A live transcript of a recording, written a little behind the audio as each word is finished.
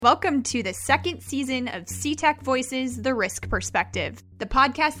Welcome to the second season of CTech Voices, The Risk Perspective, the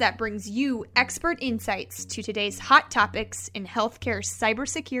podcast that brings you expert insights to today's hot topics in healthcare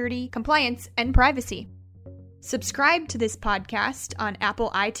cybersecurity, compliance, and privacy. Subscribe to this podcast on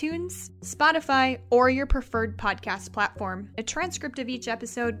Apple iTunes, Spotify, or your preferred podcast platform. A transcript of each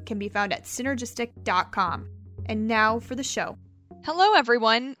episode can be found at synergistic.com. And now for the show. Hello,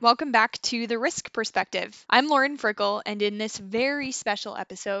 everyone. Welcome back to The Risk Perspective. I'm Lauren Frickel, and in this very special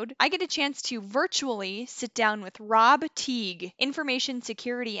episode, I get a chance to virtually sit down with Rob Teague, Information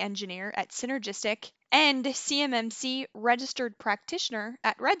Security Engineer at Synergistic, and CMMC Registered Practitioner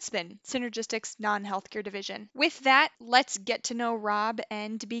at Redspin, Synergistic's non-healthcare division. With that, let's get to know Rob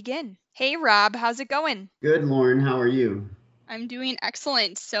and begin. Hey, Rob, how's it going? Good, Lauren. How are you? I'm doing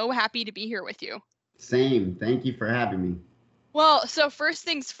excellent. So happy to be here with you. Same. Thank you for having me. Well, so first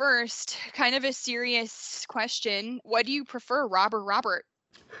things first, kind of a serious question. What do you prefer, Rob or Robert?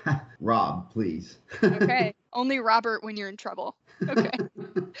 Rob, please. Okay. Only Robert when you're in trouble. Okay.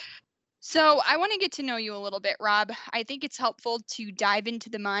 So I want to get to know you a little bit, Rob. I think it's helpful to dive into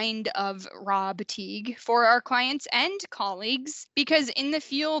the mind of Rob Teague for our clients and colleagues, because in the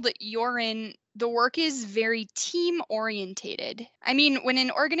field you're in, the work is very team orientated. I mean, when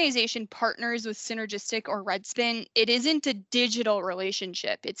an organization partners with Synergistic or Redspin, it isn't a digital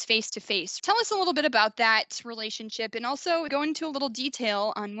relationship, it's face to face. Tell us a little bit about that relationship and also go into a little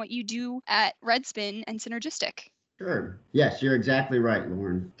detail on what you do at Redspin and Synergistic. Sure. Yes, you're exactly right,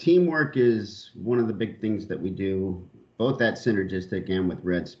 Lauren. Teamwork is one of the big things that we do, both at Synergistic and with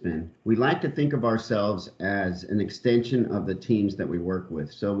Redspin. We like to think of ourselves as an extension of the teams that we work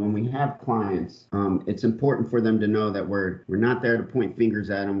with. So when we have clients, it's important for them to know that we're not there to point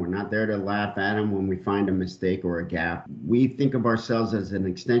fingers at them. We're not there to laugh at them when we find a mistake or a gap. We think of ourselves as an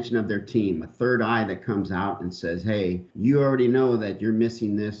extension of their team, a third eye that comes out and says, hey, you already know that you're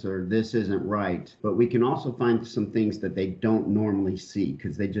missing this or this isn't right. But we can also find some things that they don't normally see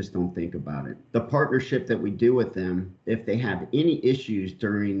because they just don't think about it. The partnership that we do with them, if they have any issues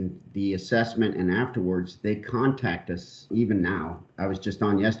during the assessment and afterwards, they contact us. Even now, I was just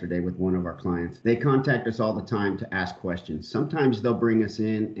on yesterday with one of our clients. They contact us all the time to ask questions. Sometimes they'll bring us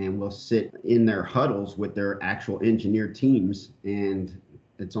in and we'll sit in their huddles with their actual engineer teams, and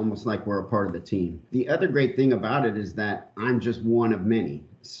it's almost like we're a part of the team. The other great thing about it is that I'm just one of many.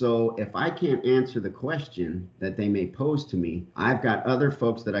 So if I can't answer the question that they may pose to me, I've got other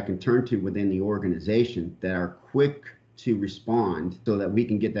folks that I can turn to within the organization that are quick to respond so that we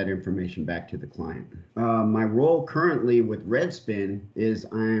can get that information back to the client. My role currently with Redspin is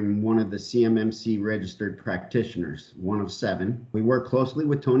I'm one of the CMMC registered practitioners, one of 7. We work closely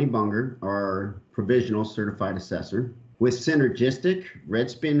with Tony Bunger, our provisional certified assessor. With Synergistic,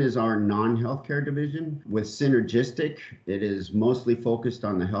 Redspin is our non-healthcare division. With Synergistic, it is mostly focused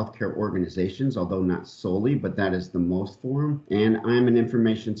on the healthcare organizations, although not solely, but that is the most for them. And I'm an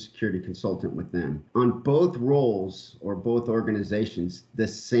information security consultant with them. On both roles or both organizations, the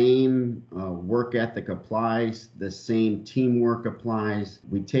same work ethic applies, the same teamwork applies.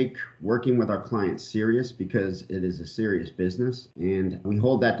 We take working with our clients serious because it is a serious business, and we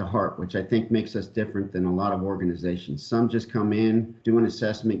hold that to heart, which I think makes us different than a lot of organizations. Some just come in, do an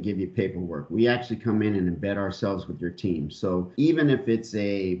assessment, give you paperwork. We actually come in and embed ourselves with your team. So even if it's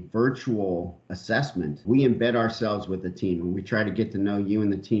a virtual assessment, we embed ourselves with the team, and we try to get to know you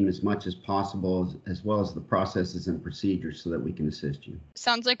and the team as much as possible, as well as the processes and procedures so that we can assist you.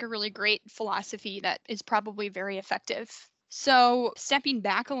 Sounds like a really great philosophy that is probably very effective. So stepping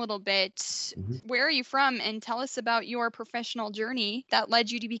back a little bit, Where are you from? And tell us about your professional journey that led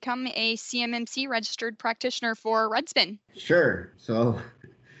you to become a CMMC registered practitioner for Redspin. Sure. So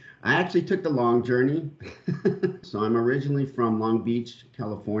I actually took the long journey. So I'm originally from Long Beach,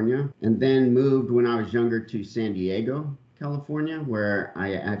 California, and then moved when I was younger to San Diego, California, where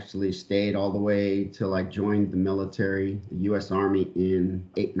I actually stayed all the way till I joined the military, the U.S. Army in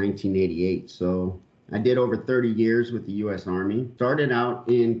 1988. So I did over 30 years with the U.S. Army. Started out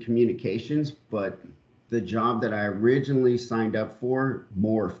in communications, but the job that I originally signed up for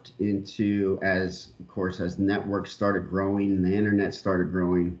morphed into, as networks started growing and the internet started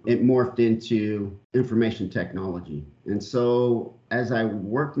growing, it morphed into information technology. And so as I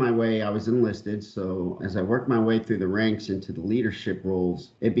worked my way, I was enlisted. So as I worked my way through the ranks into the leadership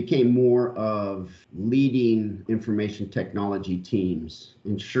roles, it became more of leading information technology teams,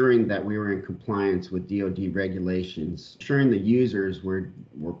 ensuring that we were in compliance with DoD regulations, ensuring the users were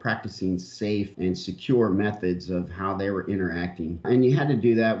practicing safe and secure methods of how they were interacting. And you had to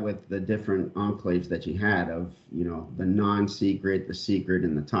do that with the different enclaves that you had of, the non-secret, the secret,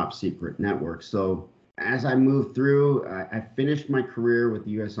 and the top secret networks. So As I moved through, I finished my career with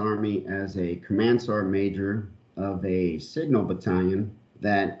the U.S. Army as a Command Sergeant Major of a signal battalion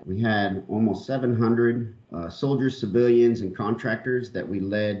that we had almost 700 soldiers, civilians, and contractors that we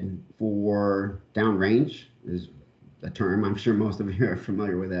led for downrange, is a term. I'm sure most of you are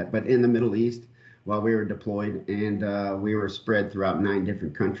familiar with that, but in the Middle East while we were deployed, and we were spread throughout 9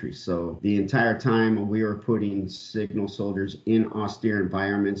 different countries. So the entire time we were putting signal soldiers in austere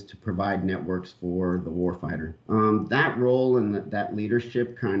environments to provide networks for the warfighter. That role and that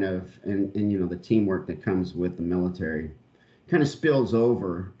leadership kind of, and the teamwork that comes with the military kind of spills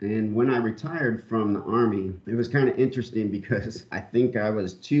over. And when I retired from the Army, it was kind of interesting because I think I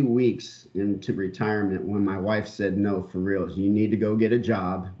was 2 weeks into retirement when my wife said, no, for real, you need to go get a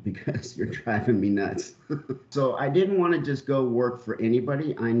job because you're driving me nuts. So I didn't want to just go work for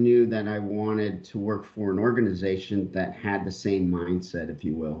anybody. I knew that I wanted to work for an organization that had the same mindset, if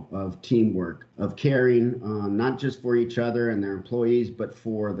you will, of teamwork, of caring, not just for each other and their employees, but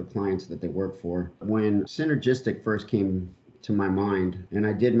for the clients that they work for. When Synergistic first came to my mind, and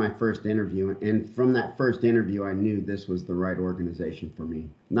I did my first interview, and from that first interview I knew this was the right organization for me.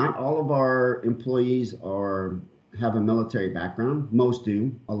 Not all of our employees have a military background. Most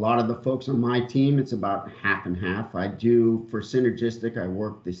do. A lot of the folks on my team, it's about half and half. I do, for Synergistic, I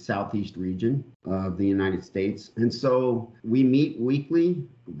work the Southeast region of the United States, and so we meet weekly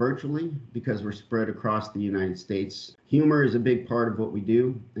virtually because we're spread across the United States. Humor is a big part of what we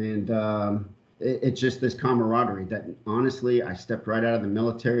do, and it's just this camaraderie that, honestly, I stepped right out of the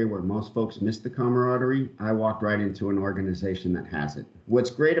military where most folks miss the camaraderie. I walked right into an organization that has it. What's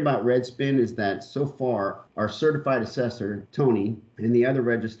great about Redspin is that so far, our certified assessor, Tony, and the other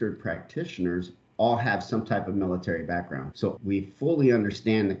registered practitioners all have some type of military background. So we fully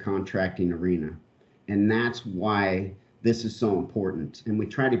understand the contracting arena. And that's why this is so important. And we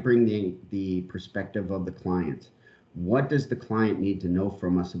try to bring the perspective of the client. What does the client need to know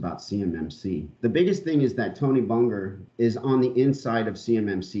from us about CMMC? The biggest thing is that Tony Bunger is on the inside of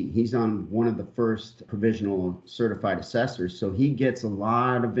CMMC. He's on one of the first provisional certified assessors, so he gets a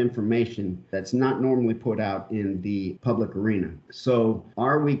lot of information that's not normally put out in the public arena. So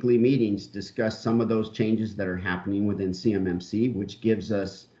our weekly meetings discuss some of those changes that are happening within CMMC, which gives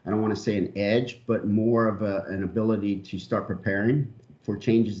us, I don't want to say an edge, but more of an ability to start preparing for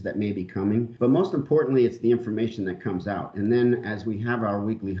changes that may be coming. But most importantly, it's the information that comes out. And then as we have our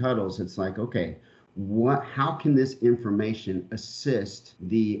weekly huddles, it's like, okay, how can this information assist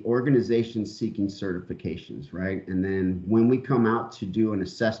the organization seeking certifications, right? And then when we come out to do an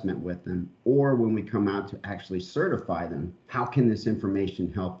assessment with them, or when we come out to actually certify them, how can this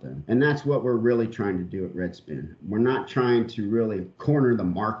information help them? And that's what we're really trying to do at Redspin. We're not trying to really corner the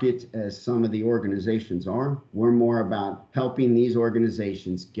market as some of the organizations are. We're more about helping these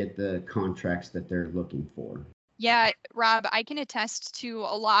organizations get the contracts that they're looking for. Yeah, Rob, I can attest to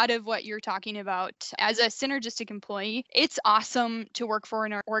a lot of what you're talking about. As a Synergistic employee, it's awesome to work for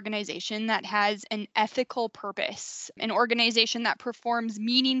an organization that has an ethical purpose, an organization that performs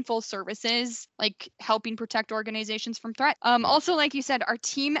meaningful services, like helping protect organizations from threat. Also, like you said, our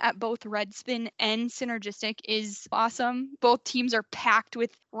team at both Redspin and Synergistic is awesome. Both teams are packed with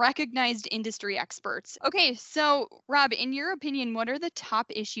recognized industry experts. Okay, so Rob, in your opinion, what are the top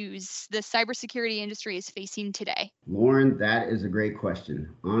issues the cybersecurity industry is facing today? Lauren, that is a great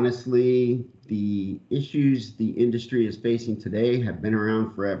question. Honestly, the issues the industry is facing today have been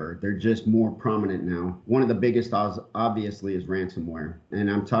around forever. They're just more prominent now. One of the biggest, obviously, is ransomware. And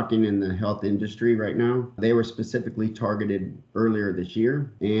I'm talking in the health industry right now. They were specifically targeted earlier this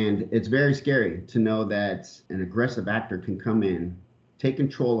year. And it's very scary to know that an aggressive actor can come in, take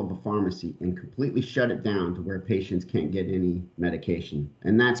control of a pharmacy, and completely shut it down to where patients can't get any medication.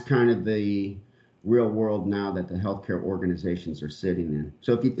 And that's kind of the real world now that the healthcare organizations are sitting in.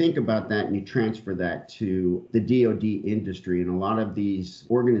 So if you think about that and you transfer that to the DoD industry and a lot of these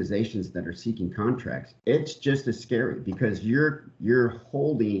organizations that are seeking contracts, it's just as scary because you're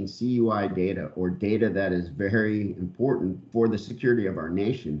holding CUI data or data that is very important for the security of our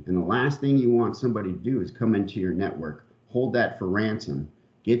nation. And the last thing you want somebody to do is come into your network, hold that for ransom,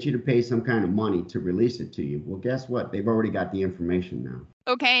 get you to pay some kind of money to release it to you. Well, guess what? They've already got the information now.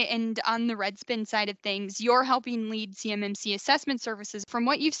 Okay, and on the Redspin side of things, you're helping lead CMMC assessment services. From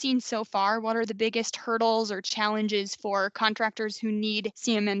what you've seen so far, what are the biggest hurdles or challenges for contractors who need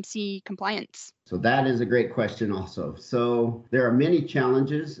CMMC compliance? So that is a great question also. So there are many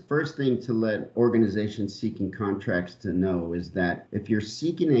challenges. First thing to let organizations seeking contracts to know is that if you're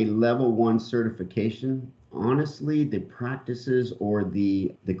seeking a level 1 certification, honestly, the practices or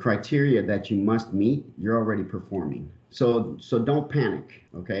the criteria that you must meet, you're already performing. So don't panic,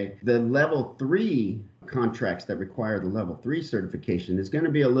 okay? The level 3 contracts that require the level 3 certification is going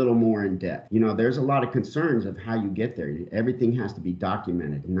to be a little more in depth. You know, there's a lot of concerns of how you get there. Everything has to be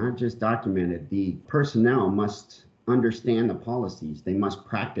documented, not just documented. The personnel must understand the policies, they must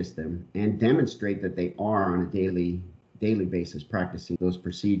practice them and demonstrate that they are on a daily basis practicing those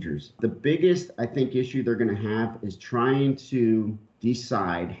procedures. The biggest, I think, issue they're going to have is trying to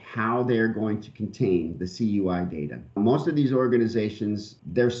decide how they're going to contain the CUI data. Most of these organizations,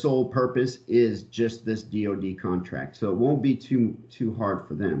 their sole purpose is just this DoD contract, so it won't be too hard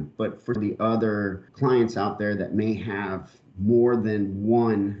for them. But for the other clients out there that may have more than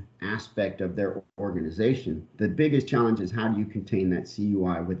one aspect of their organization, the biggest challenge is how do you contain that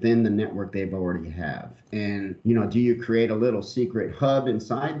CUI within the network they've already have? And, you know, do you create a little secret hub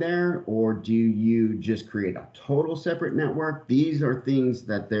inside there, or do you just create a total separate network? These are things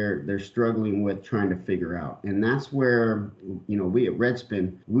that they're struggling with trying to figure out. And that's where, you know, we at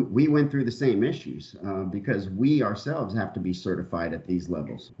Redspin, we went through the same issues because we ourselves have to be certified at these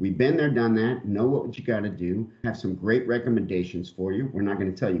levels. We've been there, done that, know what you got to do, have some great recommendations for you. We're not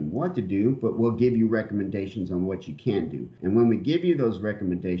going to tell you what to do, but we'll give you recommendations on what you can do. And when we give you those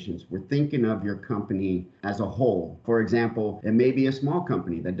recommendations, we're thinking of your company as a whole. For example, it may be a small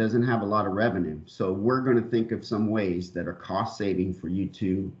company that doesn't have a lot of revenue. So we're going to think of some ways that are cost saving for you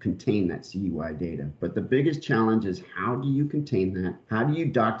to contain that CUI data. But the biggest challenge is how do you contain that? How do you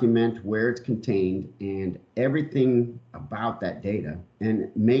document where it's contained and everything about that data, and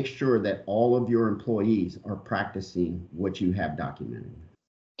make sure that all of your employees are practicing what you have documented?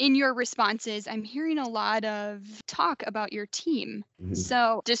 In your responses, I'm hearing a lot of talk about your team. Mm-hmm.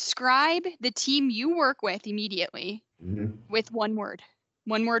 So describe the team you work with immediately with one word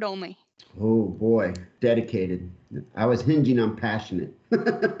only. Oh boy, dedicated. I was hinging on passionate.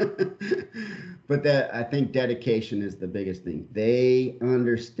 But I think dedication is the biggest thing. They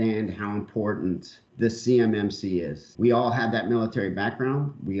understand how important the CMMC is. We all have that military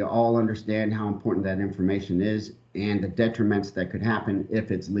background. We all understand how important that information is and the detriments that could happen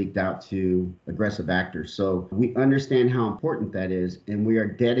if it's leaked out to aggressive actors. So we understand how important that is, and we are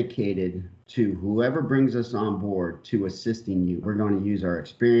dedicated to whoever brings us on board to assisting you. We're going to use our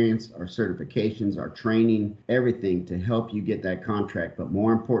experience, our certifications, our training, everything to help you get that contract, but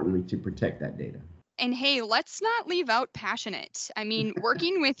more importantly, to protect that data. And hey, let's not leave out passionate. I mean,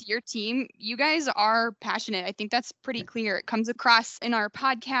 working with your team, you guys are passionate. I think that's pretty clear. It comes across in our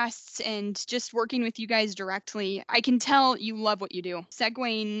podcasts and just working with you guys directly. I can tell you love what you do.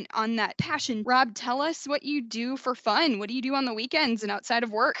 Segueing on that passion, Rob, tell us what you do for fun. What do you do on the weekends and outside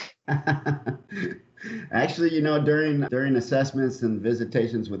of work? Actually, you know, during assessments and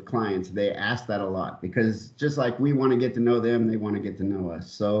visitations with clients, they ask that a lot because just like we want to get to know them, they want to get to know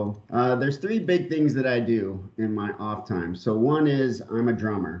us. So there's three big things that I do in my off time. So one is I'm a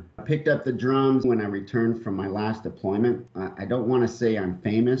drummer. I picked up the drums when I returned from my last deployment. I don't want to say I'm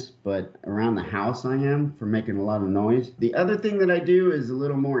famous, but around the house I am for making a lot of noise. The other thing that I do is a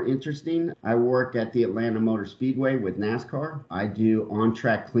little more interesting. I work at the Atlanta Motor Speedway with NASCAR. I do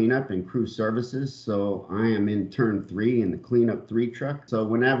on-track cleanup and crew services. So I am in turn 3 in the cleanup 3 truck. So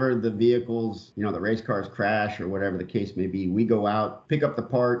whenever the vehicles, you know, the race cars crash or whatever the case may be, we go out, pick up the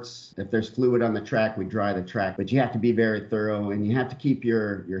parts. If there's fluid on the track, we dry the track. But you have to be very thorough and you have to keep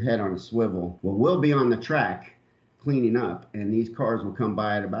your head on a swivel. Well, we'll be on the track cleaning up, and these cars will come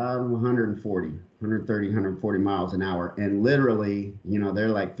by at about 130, 140 miles an hour. And literally, you know, they're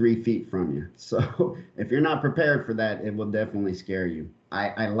like 3 feet from you. So if you're not prepared for that, it will definitely scare you.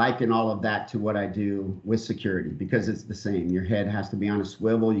 I liken all of that to what I do with security because it's the same. Your head has to be on a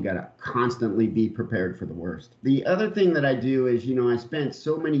swivel. You got to constantly be prepared for the worst. The other thing that I do is, you know, I spent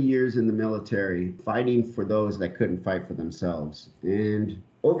so many years in the military fighting for those that couldn't fight for themselves. And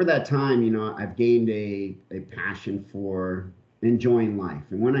over that time, you know, I've gained a passion for enjoying life.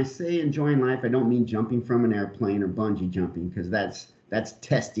 And when I say enjoying life, I don't mean jumping from an airplane or bungee jumping because that's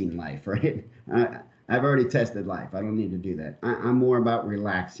testing life, right? I've already tested life. I don't need to do that. I'm more about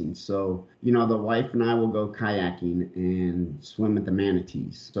relaxing. So, you know, the wife and I will go kayaking and swim at the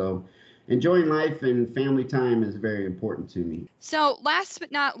manatees. So enjoying life and family time is very important to me. So last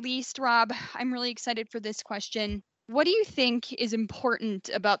but not least, Rob, I'm really excited for this question. What do you think is important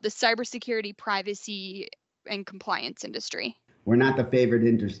about the cybersecurity, privacy, and compliance industry? We're not the favorite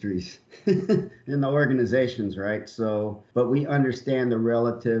industries in the organizations, right? So, but we understand the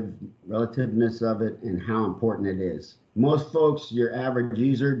relativeness of it and how important it is. Most folks, your average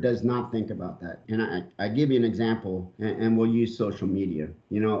user, does not think about that. And I give you an example, and we'll use social media.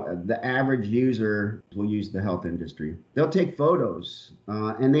 The average user will use the health industry. They'll take photos,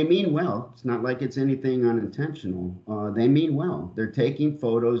 and they mean well. It's not like it's anything unintentional. They mean well. They're taking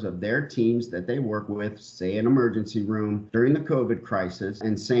photos of their teams that they work with, say an emergency room during the COVID crisis,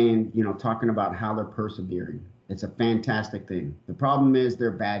 and saying, talking about how they're persevering. It's a fantastic thing. The problem is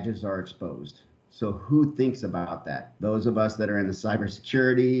their badges are exposed. So who thinks about that? Those of us that are in the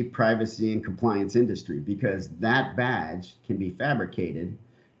cybersecurity, privacy, and compliance industry, because that badge can be fabricated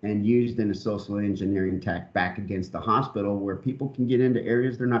and used in a social engineering attack back against the hospital where people can get into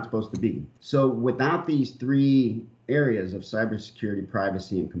areas they're not supposed to be. So without these three areas of cybersecurity,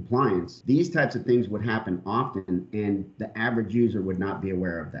 privacy, and compliance, these types of things would happen often, and the average user would not be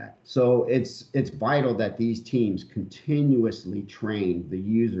aware of that. So it's vital that these teams continuously train the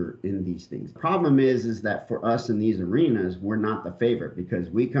user in these things. The problem is that for us in these arenas, we're not the favorite because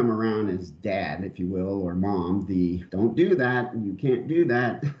we come around as dad, if you will, or mom, the don't do that, you can't do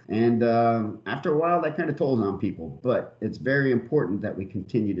that. And after a while, that kind of tolls on people. But it's very important that we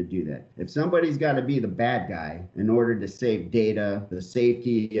continue to do that. If somebody's got to be the bad guy in order to save data, the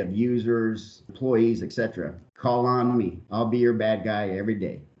safety of users, employees, etc., call on me. I'll be your bad guy every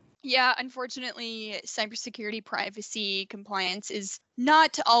day. Yeah, unfortunately, cybersecurity, privacy, compliance is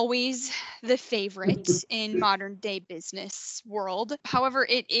not always the favorite in modern day business world. However,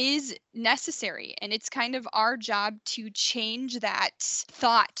 it is necessary, and it's kind of our job to change that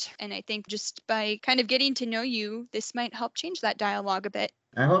thought. And I think just by kind of getting to know you, this might help change that dialogue a bit.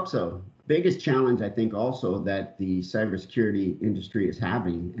 I hope so. Biggest challenge, I think, also that the cybersecurity industry is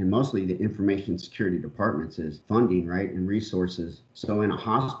having, and mostly the information security departments, is funding, right, and resources. So in a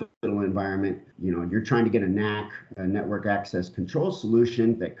hospital environment, you're trying to get a NAC, a network access control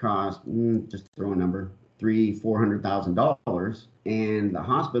solution that costs, just throw a number, $300,000-$400,000, and the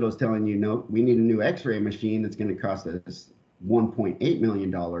hospital is telling you, no, we need a new X-ray machine that's going to cost us $1.8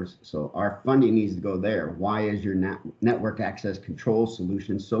 million. So our funding needs to go there. Why is your network access control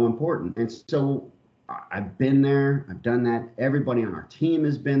solution so important? And so I've been there, I've done that. Everybody on our team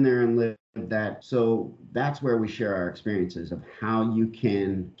has been there and lived that. So that's where we share our experiences of how you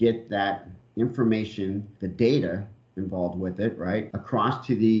can get that information, the data involved with it, right, across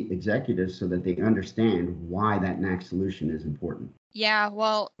to the executives so that they understand why that NAC solution is important. Yeah,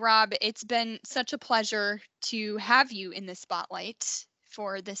 well, Rob, it's been such a pleasure to have you in the spotlight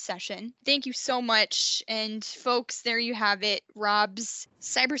for this session. Thank you so much. And folks, there you have it, Rob's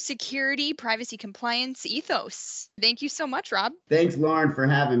cybersecurity, privacy, compliance ethos. Thank you so much, Rob. Thanks, Lauren, for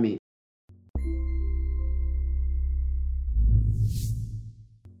having me.